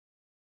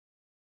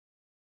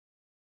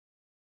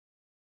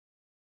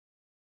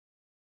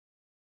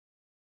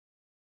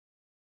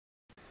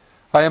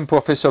I am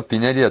Professor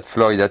Pinelli at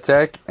Florida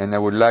Tech, and I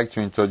would like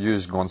to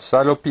introduce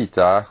Gonzalo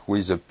Pita, who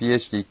is a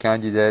PhD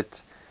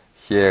candidate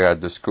here at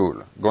the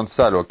school.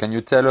 Gonzalo, can you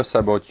tell us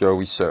about your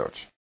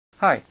research?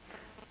 Hi.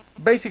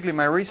 Basically,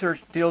 my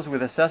research deals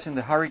with assessing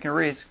the hurricane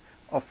risk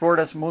of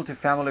Florida's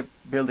multifamily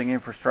building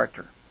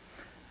infrastructure.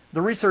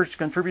 The research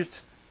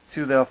contributes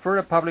to the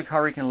Florida Public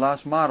Hurricane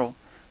Loss Model,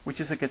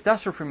 which is a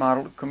catastrophe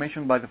model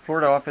commissioned by the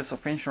Florida Office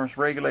of Insurance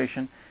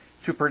Regulation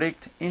to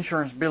predict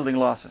insurance building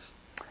losses.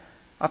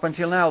 Up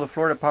until now, the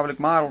Florida Public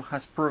Model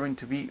has proven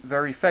to be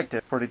very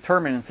effective for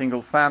determining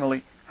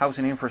single-family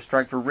housing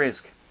infrastructure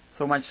risk,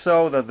 so much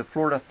so that the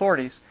Florida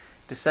authorities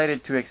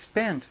decided to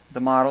expand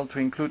the model to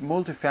include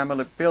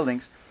multifamily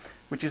buildings,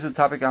 which is the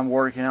topic I'm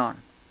working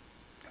on.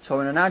 So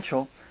in a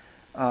nutshell,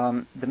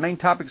 the main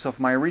topics of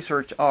my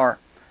research are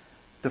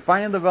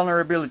defining the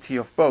vulnerability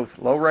of both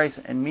low-rise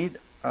and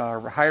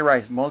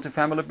high-rise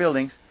multifamily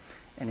buildings,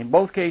 and in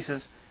both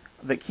cases,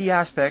 the key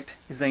aspect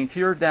is the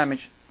interior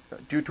damage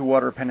due to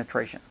water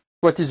penetration.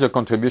 What is the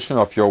contribution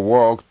of your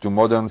work to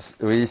modern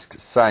risk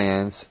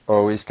science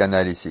or risk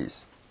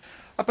analysis?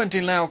 Up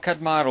until now,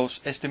 CAD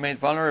models estimate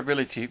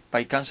vulnerability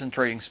by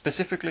concentrating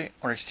specifically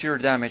on exterior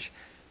damage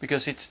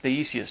because it's the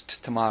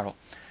easiest to model.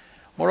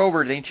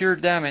 Moreover, the interior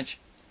damage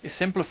is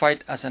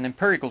simplified as an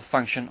empirical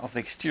function of the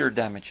exterior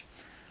damage.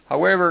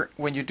 However,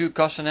 when you do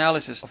cost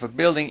analysis of a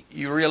building,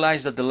 you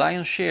realize that the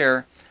lion's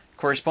share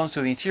corresponds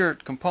to the interior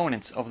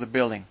components of the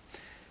building.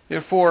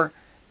 Therefore,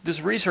 this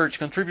research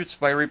contributes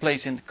by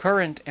replacing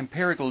current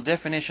empirical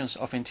definitions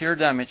of interior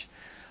damage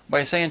by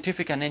a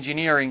scientific and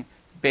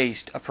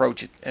engineering-based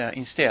approach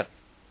instead.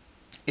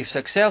 If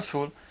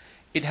successful,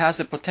 it has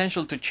the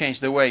potential to change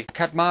the way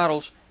CAD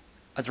models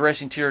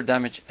address interior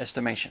damage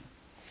estimation.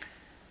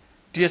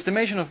 The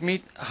estimation of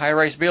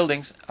mid-high-rise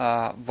buildings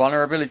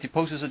vulnerability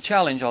poses a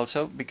challenge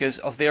also because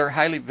of their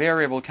highly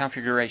variable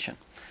configuration.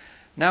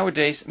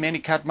 Nowadays, many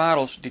CAD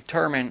models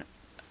determine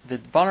the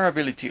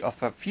vulnerability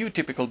of a few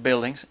typical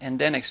buildings and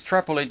then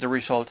extrapolate the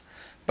result,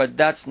 but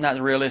that's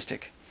not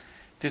realistic.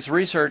 This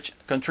research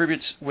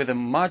contributes with a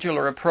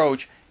modular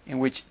approach in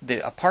which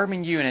the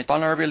apartment unit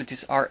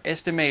vulnerabilities are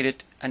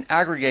estimated and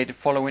aggregated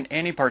following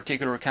any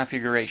particular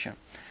configuration.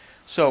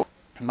 So,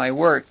 my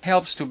work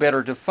helps to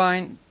better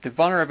define the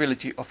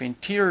vulnerability of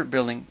interior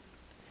building,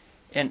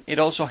 and it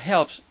also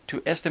helps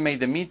to estimate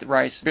the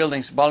mid-rise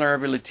building's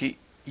vulnerability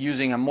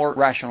using a more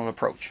rational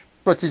approach.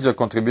 What is the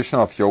contribution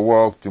of your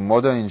work to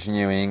modern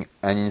engineering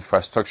and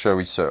infrastructure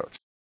research?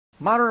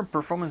 Modern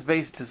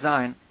performance-based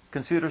design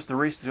considers the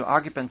risk to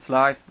occupants'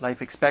 life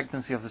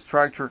expectancy of the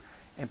structure,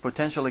 and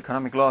potential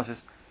economic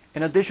losses,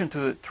 in addition to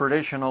the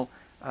traditional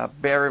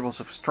variables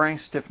of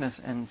strength,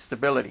 stiffness, and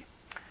stability.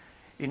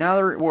 In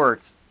other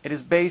words, it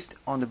is based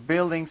on the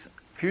building's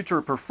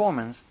future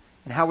performance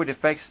and how it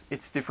affects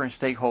its different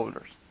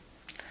stakeholders.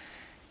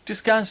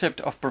 This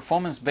concept of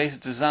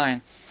performance-based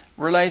design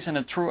relies on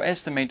a true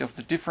estimate of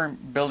the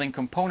different building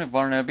component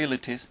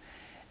vulnerabilities,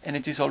 and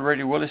it is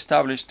already well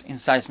established in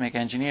seismic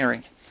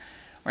engineering.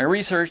 My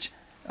research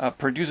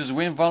produces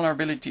wind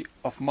vulnerability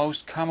of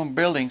most common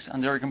buildings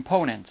and their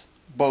components,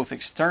 both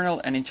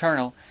external and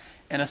internal,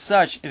 and as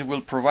such it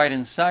will provide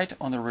insight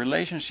on the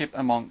relationship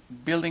among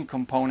building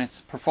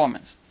components'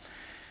 performance.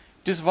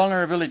 These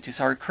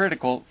vulnerabilities are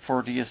critical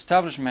for the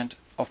establishment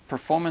of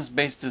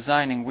performance-based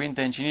design in wind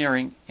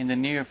engineering in the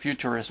near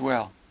future as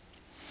well.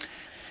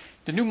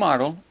 The new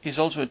model is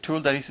also a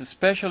tool that is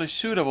especially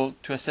suitable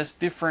to assess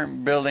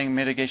different building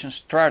mitigation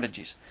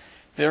strategies.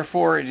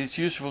 Therefore, it is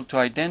useful to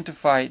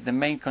identify the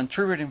main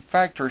contributing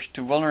factors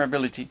to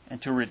vulnerability and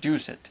to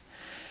reduce it.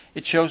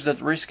 It shows that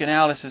risk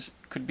analysis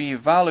could be a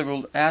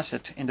valuable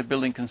asset in the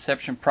building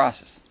conception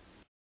process.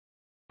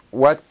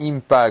 What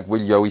impact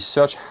will your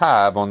research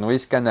have on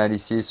risk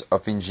analysis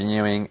of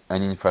engineering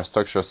and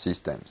infrastructure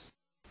systems?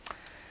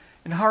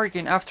 In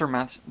hurricane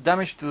aftermaths,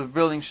 damage to the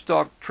building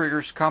stock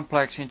triggers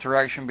complex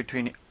interaction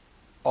between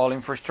all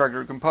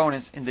infrastructure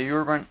components in the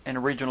urban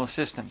and regional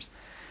systems.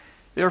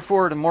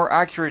 Therefore, the more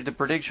accurate the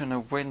prediction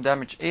of wind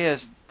damage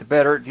is, the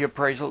better the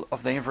appraisal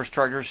of the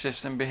infrastructure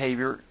system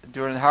behavior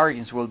during the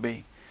hurricanes will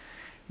be.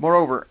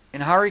 Moreover,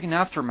 in hurricane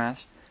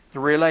aftermaths,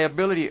 the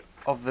reliability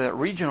of the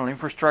regional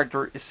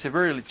infrastructure is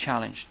severely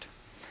challenged.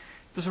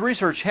 This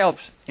research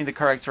helps in the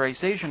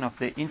characterization of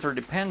the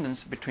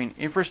interdependence between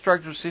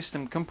infrastructure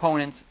system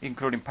components,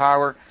 including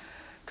power,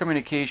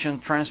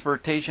 communication,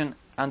 transportation,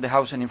 and the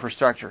housing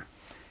infrastructure.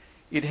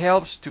 It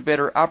helps to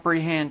better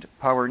apprehend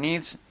power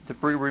needs,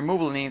 debris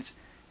removal needs,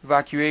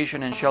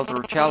 evacuation and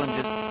shelter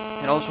challenges,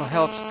 and also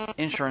helps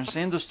insurance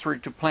industry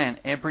to plan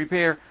and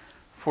prepare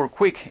for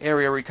quick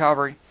area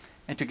recovery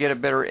and to get a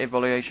better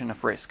evaluation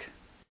of risk.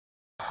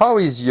 How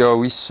is your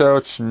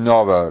research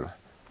novel?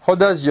 How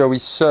does your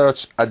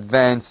research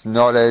advance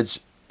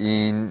knowledge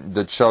in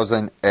the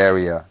chosen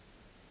area?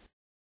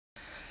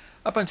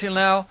 Up until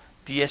now,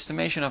 the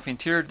estimation of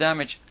interior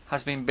damage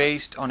has been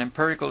based on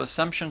empirical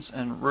assumptions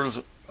and rules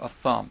of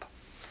thumb.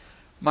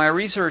 My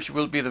research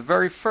will be the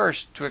very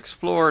first to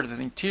explore the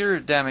interior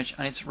damage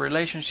and its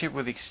relationship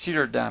with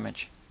exterior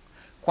damage,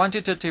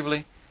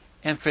 quantitatively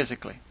and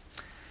physically.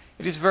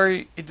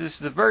 It is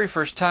the very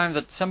first time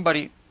that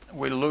somebody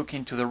will look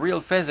into the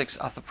real physics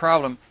of the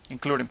problem,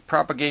 including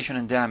propagation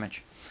and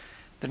damage.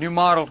 The new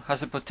model has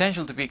the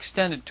potential to be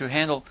extended to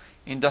handle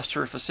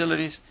industrial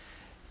facilities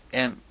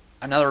and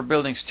other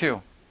buildings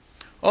too.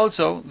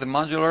 Also, the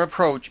modular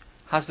approach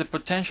has the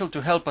potential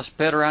to help us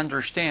better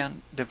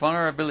understand the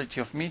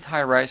vulnerability of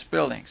mid-high-rise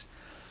buildings.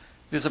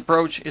 This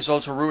approach is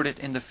also rooted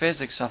in the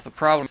physics of the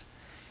problem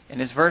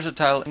and is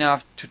versatile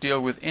enough to deal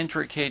with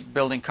intricate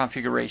building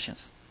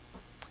configurations.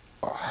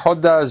 How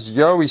does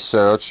your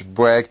research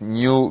break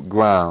new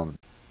ground?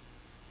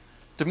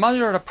 The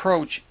modular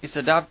approach is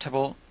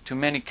adaptable to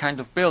many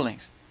kinds of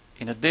buildings.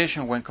 In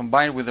addition, when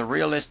combined with a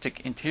realistic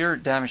interior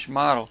damage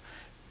model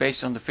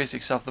based on the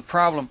physics of the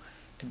problem,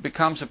 it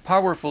becomes a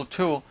powerful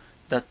tool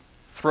that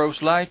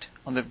throws light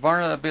on the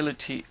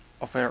vulnerability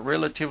of a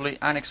relatively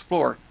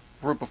unexplored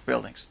group of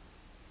buildings.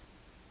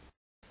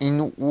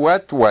 In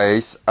what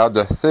ways are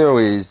the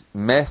theories,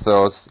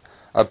 methods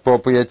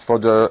appropriate for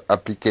the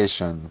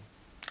application?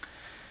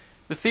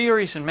 The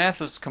theories and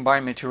methods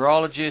combine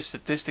meteorology,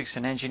 statistics,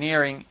 and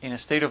engineering in a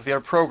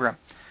state-of-the-art program.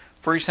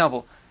 For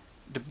example,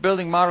 the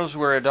building models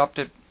were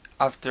adopted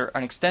after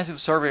an extensive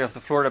survey of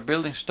the Florida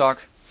building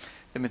stock.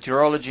 The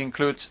meteorology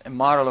includes a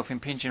model of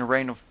impinging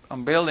rain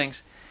on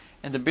buildings,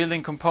 and the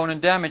building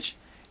component damage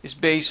is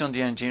based on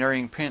the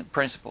engineering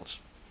principles.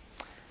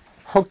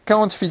 How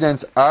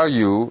confident are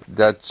you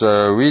that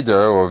the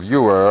reader or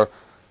viewer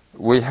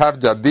will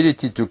have the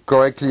ability to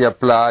correctly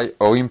apply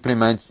or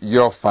implement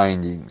your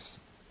findings?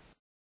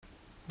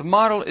 The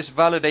model is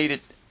validated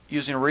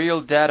using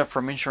real data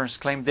from insurance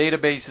claim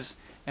databases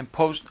and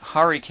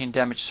post-hurricane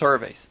damage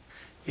surveys.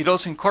 It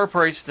also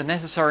incorporates the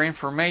necessary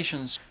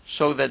information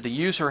so that the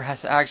user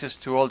has access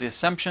to all the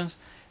assumptions,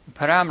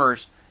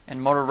 parameters,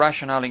 and model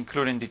rationale,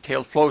 including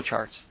detailed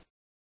flowcharts.